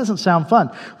mean, that doesn't sound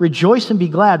fun. "Rejoice and be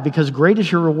glad, because great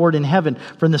is your reward in heaven.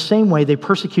 For in the same way they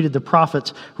persecuted the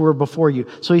prophets who were before you."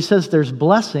 So he says there's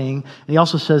blessing, and he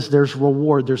also says there's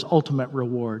reward, there's ultimate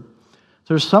reward.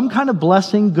 So there's some kind of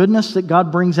blessing, goodness that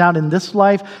God brings out in this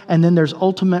life, and then there's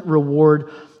ultimate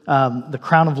reward, the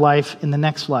crown of life in the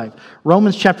next life.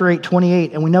 Romans chapter 8,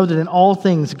 28, "And we know that in all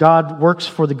things God works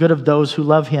for the good of those who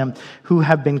love him, who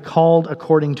have been called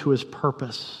according to his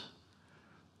purpose."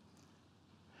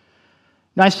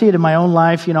 And I see it in my own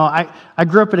life. I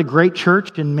grew up at a great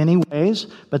church in many ways,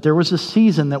 but there was a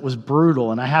season that was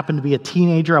brutal, and I happened to be a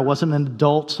teenager. I wasn't an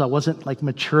adult, so I wasn't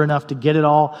mature enough to get it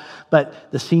all. But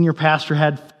the senior pastor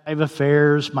had 5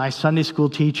 affairs. My Sunday school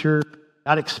teacher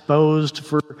got exposed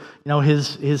for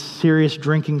his serious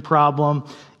drinking problem,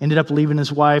 ended up leaving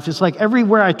his wife. It's like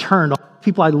everywhere I turned, all the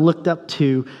people I looked up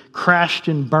to crashed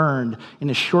and burned in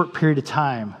a short period of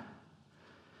time.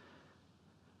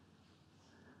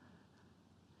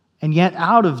 And yet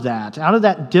out of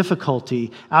that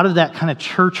difficulty, out of that kind of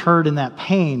church hurt and that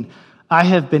pain, I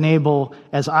have been able,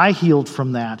 as I healed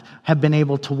from that, have been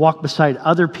able to walk beside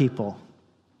other people.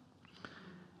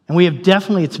 And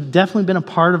it's definitely been a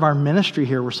part of our ministry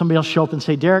here where somebody will show up and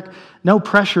say, "Derek, no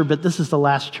pressure, but this is the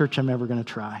last church I'm ever going to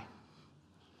try.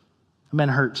 I've been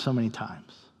hurt so many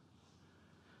times."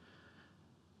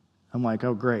 I'm like,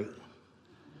 "Oh, great."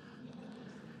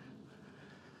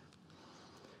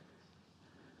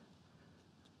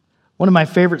 One of my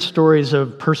favorite stories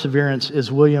of perseverance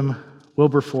is William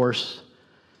Wilberforce.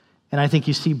 And I think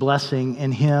you see blessing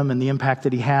in him and the impact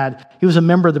that he had. He was a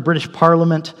member of the British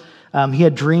Parliament. He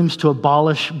had dreams to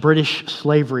abolish British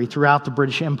slavery throughout the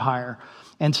British Empire.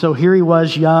 And so here he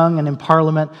was, young and in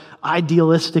Parliament,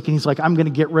 idealistic, and he's like, "I'm going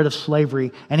to get rid of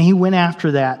slavery." And he went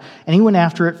after that. And he went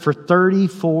after it for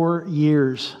 34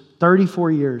 years.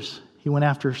 34 years he went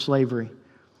after slavery.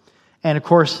 And of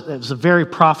course, it was a very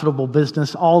profitable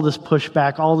business, all this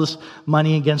pushback, all this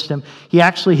money against him.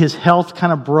 His health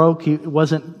kind of broke. He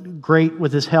wasn't great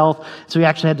with his health, so he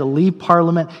actually had to leave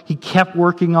Parliament. He kept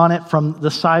working on it from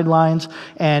the sidelines,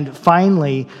 and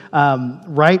finally,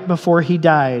 right before he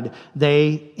died,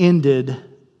 they ended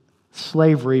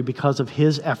slavery because of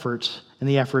his efforts and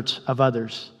the efforts of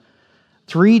others.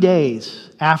 3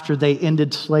 days after they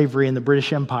ended slavery in the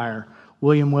British Empire,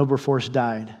 William Wilberforce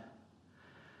died.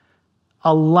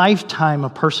 A lifetime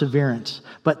of perseverance.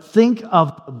 But think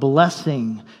of the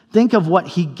blessing. Think of what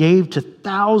he gave to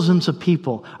thousands of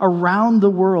people around the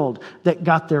world that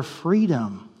got their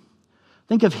freedom.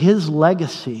 Think of his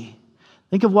legacy.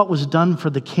 Think of what was done for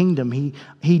the kingdom.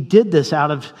 He did this out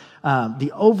of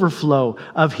the overflow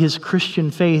of his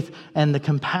Christian faith and the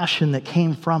compassion that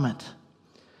came from it.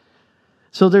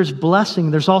 So there's blessing.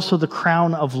 There's also the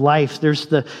crown of life. There's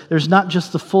not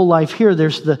just the full life here.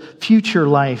 There's the future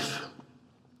life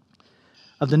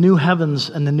of the new heavens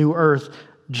and the new earth.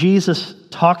 Jesus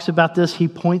talks about this. He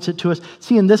points it to us.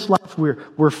 See, in this life,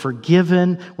 we're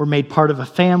forgiven. We're made part of a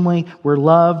family. We're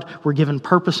loved. We're given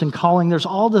purpose and calling. There's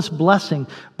all this blessing,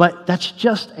 but that's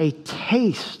just a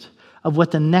taste of what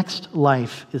the next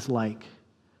life is like.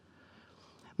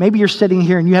 Maybe you're sitting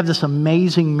here and you have this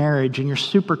amazing marriage and you're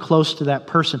super close to that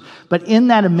person, but in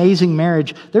that amazing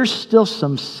marriage, there's still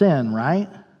some sin, right?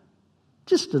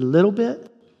 Just a little bit.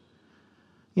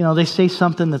 They say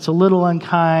something that's a little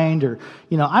unkind, or,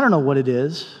 I don't know what it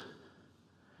is.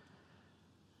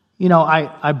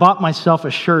 I bought myself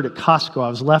a shirt at Costco. I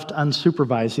was left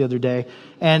unsupervised the other day,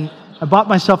 and I bought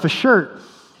myself a shirt,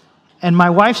 and my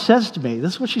wife says to me,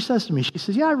 this is what she says to me. She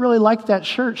says, "Yeah, I really like that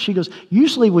shirt." She goes,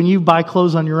 "Usually when you buy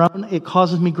clothes on your own, it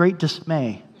causes me great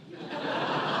dismay."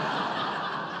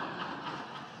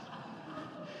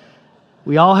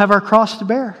 We all have our cross to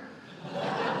bear.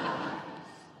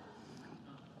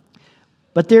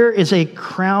 But there is a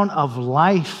crown of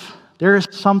life There is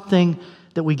something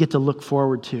that we get to look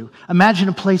forward to. Imagine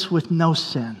a place with no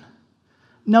sin,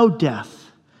 no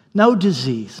death, no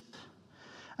disease.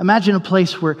 Imagine a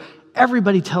place where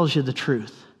everybody tells you the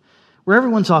truth, where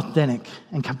everyone's authentic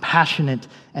and compassionate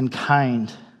and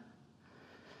kind.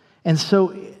 And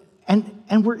so,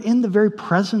 and we're in the very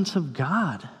presence of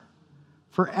God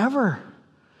forever.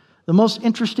 The most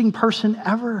interesting person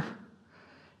ever.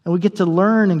 And we get to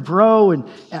learn and grow, and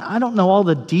I don't know all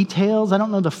the details. I don't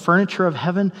know the furniture of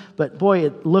heaven, but boy,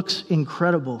 it looks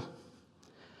incredible.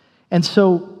 And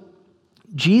so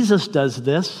Jesus does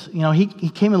this. He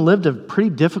came and lived a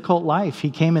pretty difficult life. He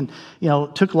came and,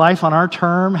 took life on our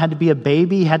term, had to be a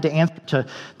baby, had to answer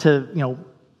to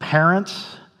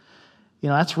parents.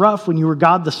 That's rough when you were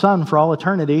God the Son for all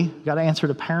eternity. You got to answer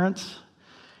to parents.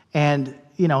 And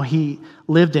he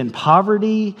lived in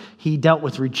poverty, he dealt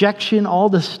with rejection, all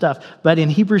this stuff. But in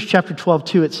Hebrews chapter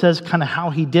 12:2, it says kind of how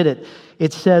he did it.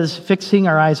 It says, fixing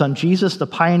our eyes on Jesus, the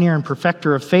pioneer and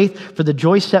perfecter of faith, for the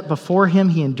joy set before him,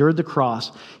 he endured the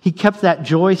cross. He kept that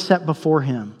joy set before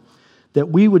him, that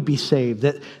we would be saved,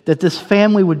 that this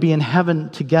family would be in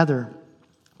heaven together.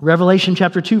 Revelation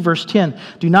chapter 2, verse 10,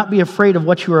 do not be afraid of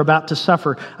what you are about to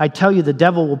suffer. I tell you, the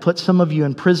devil will put some of you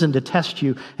in prison to test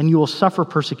you, and you will suffer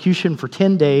persecution for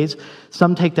 10 days.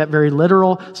 Some take that very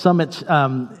literal. Some it's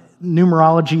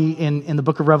numerology in the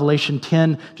book of Revelation.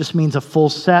 10 just means a full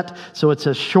set. So it's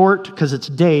a short, because it's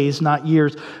days, not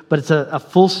years, but it's a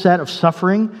full set of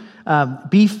suffering.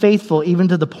 Be faithful even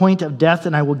to the point of death,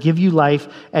 and I will give you life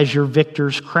as your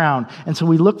victor's crown. And so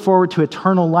we look forward to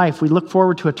eternal life. We look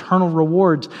forward to eternal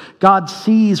rewards. God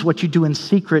sees what you do in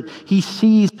secret. He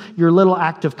sees your little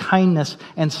act of kindness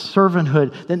and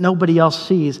servanthood that nobody else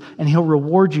sees, and he'll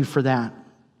reward you for that.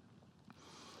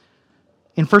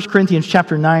 In 1 Corinthians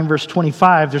chapter 9, verse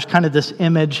 25, there's kind of this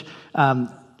image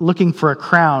looking for a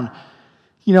crown.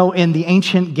 In the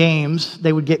ancient games,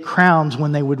 they would get crowns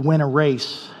when they would win a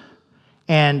race.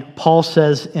 And Paul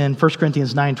says in 1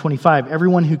 Corinthians 9:25,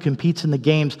 everyone who competes in the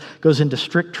games goes into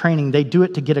strict training. They do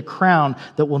it to get a crown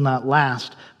that will not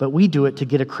last, but we do it to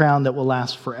get a crown that will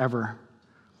last forever.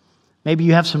 Maybe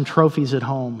you have some trophies at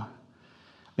home.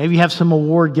 Maybe you have some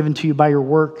award given to you by your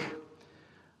work.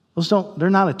 They're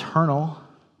not eternal.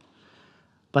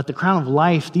 But the crown of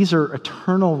life, these are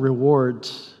eternal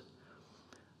rewards.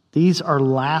 These are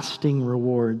lasting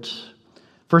rewards.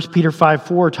 1 Peter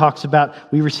 5:4 talks about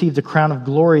we receive the crown of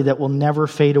glory that will never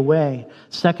fade away.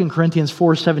 2 Corinthians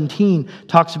 4:17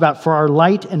 talks about for our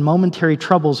light and momentary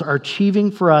troubles are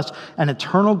achieving for us an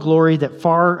eternal glory that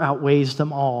far outweighs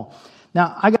them all.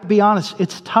 Now, I got to be honest,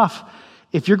 it's tough.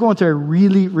 If you're going through a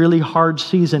really, really hard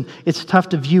season, it's tough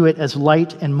to view it as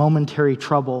light and momentary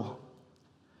trouble.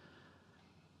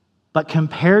 But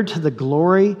compared to the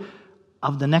glory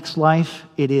of the next life,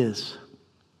 it is.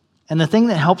 And the thing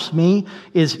that helps me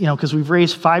is, because we've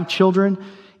raised 5 children,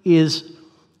 is,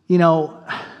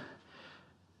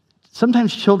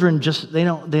 sometimes children just, they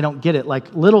don't get it.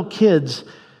 Like little kids,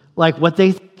 like what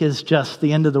they think is just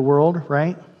the end of the world,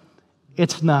 right?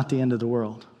 It's not the end of the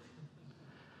world.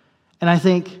 And I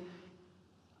think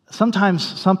sometimes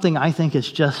something I think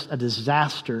is just a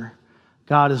disaster,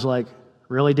 God is like,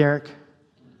 really, Derek?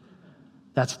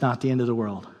 That's not the end of the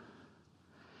world.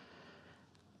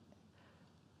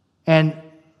 And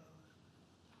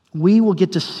we will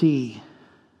get to see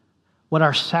what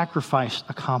our sacrifice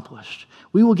accomplished.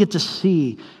 We will get to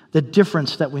see the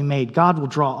difference that we made. God will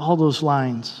draw all those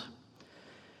lines.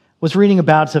 I was reading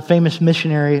about a famous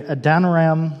missionary,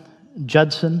 Adoniram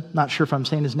Judson. Not sure if I'm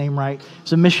saying his name right.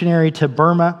 He's a missionary to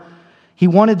Burma. He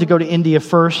wanted to go to India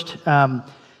first.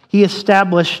 He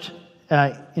established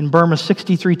in Burma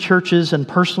 63 churches and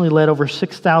personally led over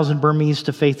 6,000 Burmese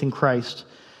to faith in Christ.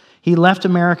 He left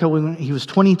America when he was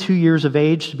 22 years of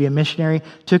age to be a missionary,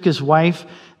 took his wife.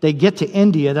 They get to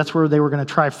India. That's where they were going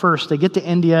to try first. They get to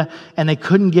India, and they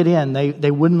couldn't get in.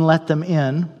 They wouldn't let them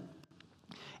in.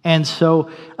 And so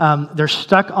they're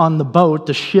stuck on the boat,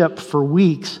 the ship, for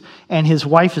weeks, and his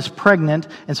wife is pregnant,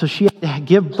 and so she had to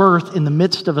give birth in the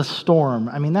midst of a storm.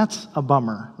 I mean, that's a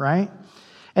bummer, right?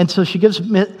 And so she gives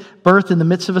birth in the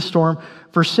midst of a storm.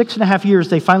 For 6.5 years,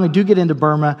 they finally do get into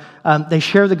Burma. They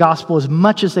share the gospel as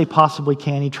much as they possibly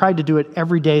can. He tried to do it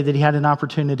every day that he had an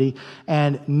opportunity,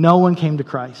 and no one came to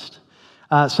Christ.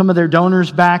 Some of their donors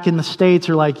back in the States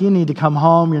are like, you need to come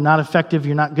home. You're not effective.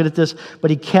 You're not good at this. But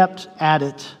he kept at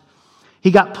it.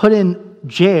 He got put in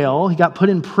jail. He got put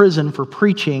in prison for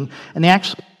preaching. And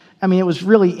it was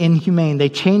really inhumane. They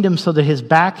chained him so that his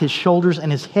back, his shoulders,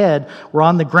 and his head were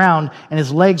on the ground, and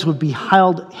his legs would be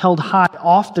held high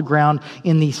off the ground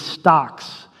in these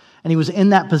stocks. And he was in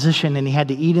that position, and he had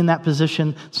to eat in that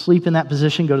position, sleep in that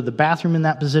position, go to the bathroom in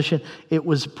that position. It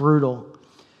was brutal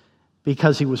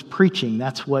because he was preaching.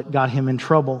 That's what got him in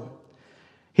trouble.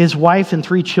 His wife and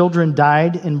 3 children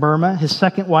died in Burma. His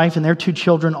second wife and their 2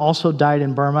 children also died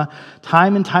in Burma.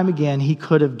 Time and time again, he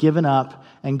could have given up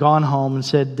and gone home and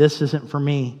said, this isn't for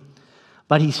me.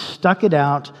 But he stuck it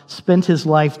out, spent his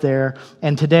life there,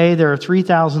 and today there are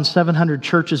 3,700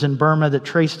 churches in Burma that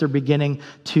trace their beginning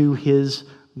to his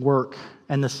work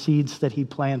and the seeds that he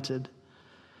planted.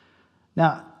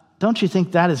 Now, don't you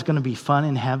think that is going to be fun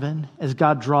in heaven as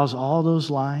God draws all those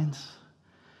lines?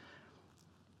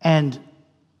 And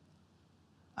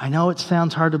I know it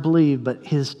sounds hard to believe, but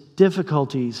his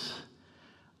difficulties,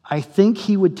 I think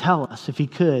he would tell us, if he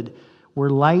could, were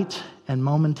light and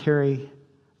momentary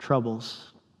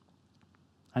troubles.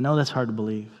 I know that's hard to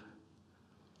believe.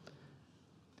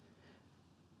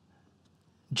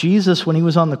 Jesus, when he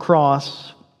was on the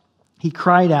cross, he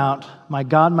cried out, my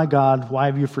God, why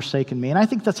have you forsaken me?" And I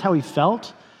think that's how he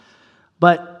felt.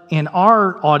 But in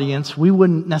our audience, we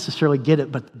wouldn't necessarily get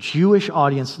it. But the Jewish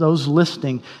audience, those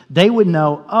listening, they would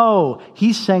know, oh,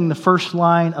 he's saying the first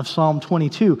line of Psalm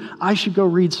 22. I should go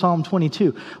read Psalm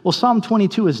 22. Well, Psalm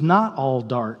 22 is not all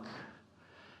dark.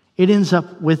 It ends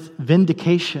up with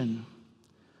vindication.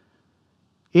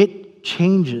 It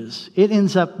changes. It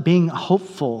ends up being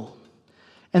hopeful.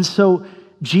 And so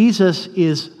Jesus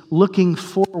is looking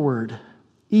forward,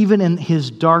 even in his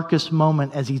darkest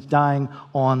moment as he's dying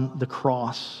on the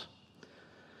cross.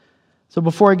 So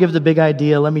before I give the big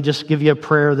idea, let me just give you a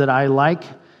prayer that I like.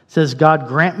 It says, God,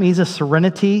 grant me the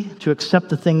serenity to accept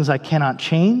the things I cannot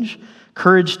change,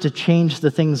 courage to change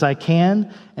the things I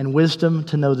can, and wisdom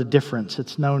to know the difference.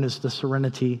 It's known as the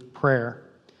Serenity Prayer.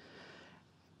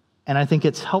 And I think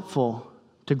it's helpful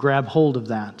to grab hold of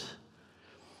that.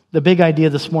 The big idea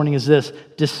this morning is this: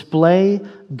 display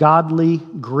godly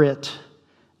grit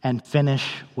and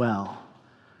finish well.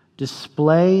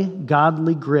 Display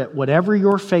godly grit, whatever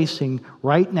you're facing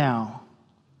right now,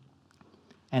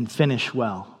 and finish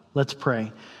well. Let's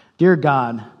pray. Dear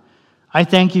God, I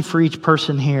thank you for each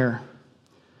person here.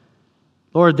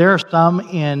 Lord, there are some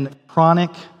in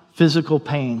chronic physical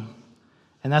pain,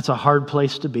 and that's a hard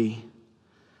place to be.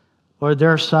 Lord,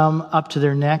 there are some up to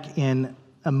their neck in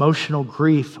emotional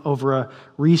grief over a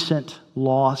recent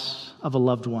loss of a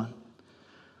loved one.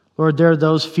 Lord, there are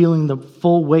those feeling the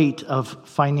full weight of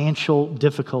financial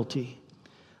difficulty.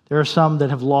 There are some that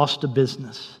have lost a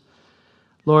business.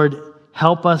 Lord,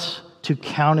 help us to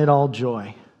count it all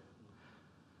joy.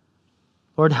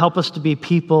 Lord, help us to be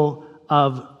people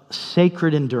of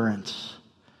sacred endurance,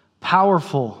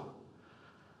 powerful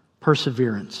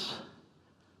perseverance,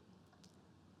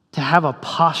 to have a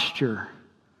posture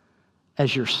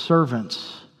as your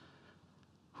servants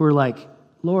who are like,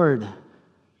 Lord,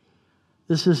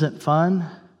 this isn't fun,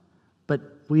 but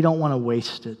we don't want to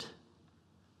waste it.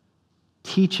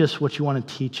 Teach us what you want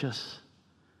to teach us.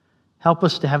 Help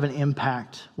us to have an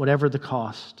impact, whatever the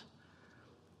cost.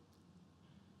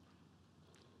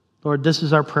 Lord, this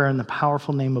is our prayer in the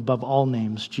powerful name above all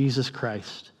names, Jesus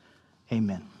Christ.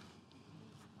 Amen.